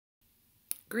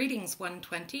Greetings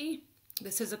 120.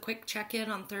 This is a quick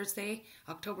check-in on Thursday,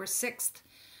 October 6th.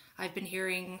 I've been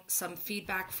hearing some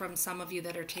feedback from some of you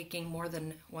that are taking more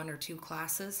than one or two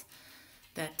classes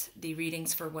that the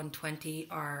readings for 120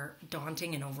 are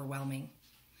daunting and overwhelming.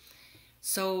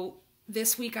 So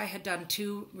this week I had done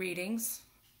 2 readings.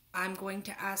 I'm going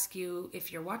to ask you,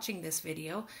 if you're watching this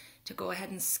video, to go ahead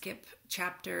and skip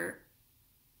chapter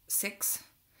 6.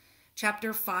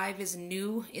 Chapter 5 is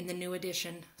new in the new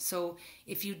edition. So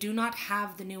if you do not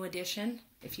have the new edition,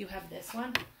 if you have this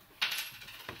one,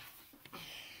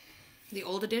 the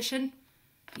old edition,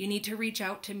 you need to reach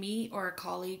out to me or a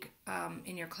colleague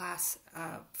in your class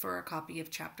for a copy of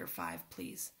chapter 5,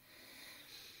 please.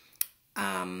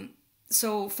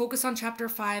 So focus on chapter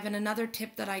 5. And another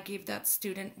tip that I gave that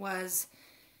student was,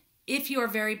 if you are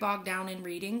very bogged down in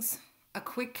readings, a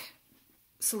quick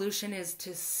solution is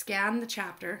to scan the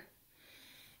chapter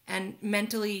and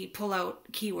mentally pull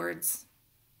out keywords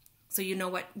so you know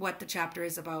what the chapter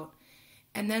is about.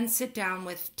 And then sit down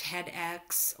with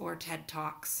TEDx or TED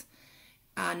Talks.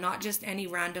 Not just any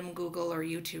random Google or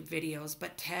YouTube videos,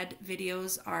 but TED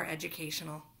videos are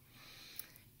educational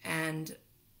and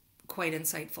quite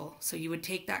insightful. So you would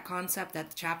take that concept that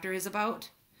the chapter is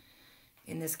about,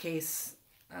 in this case,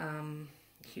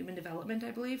 human development,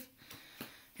 I believe.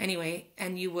 Anyway,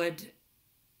 and you would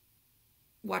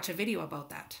watch a video about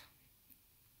that.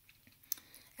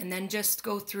 And then just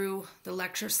go through the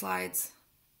lecture slides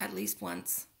at least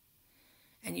once,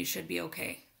 and you should be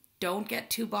okay. Don't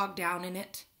get too bogged down in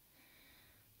it.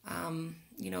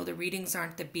 The readings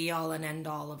aren't the be-all and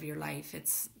end-all of your life.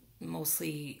 It's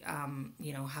mostly,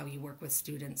 how you work with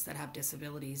students that have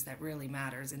disabilities that really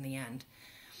matters in the end.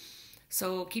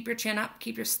 So keep your chin up,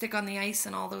 keep your stick on the ice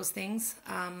and all those things.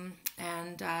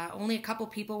 Only a couple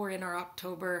people were in our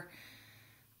October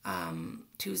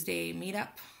Tuesday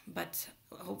meetup, but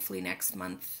hopefully next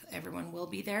month everyone will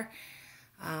be there.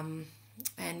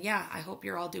 I hope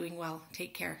you're all doing well.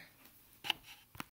 Take care.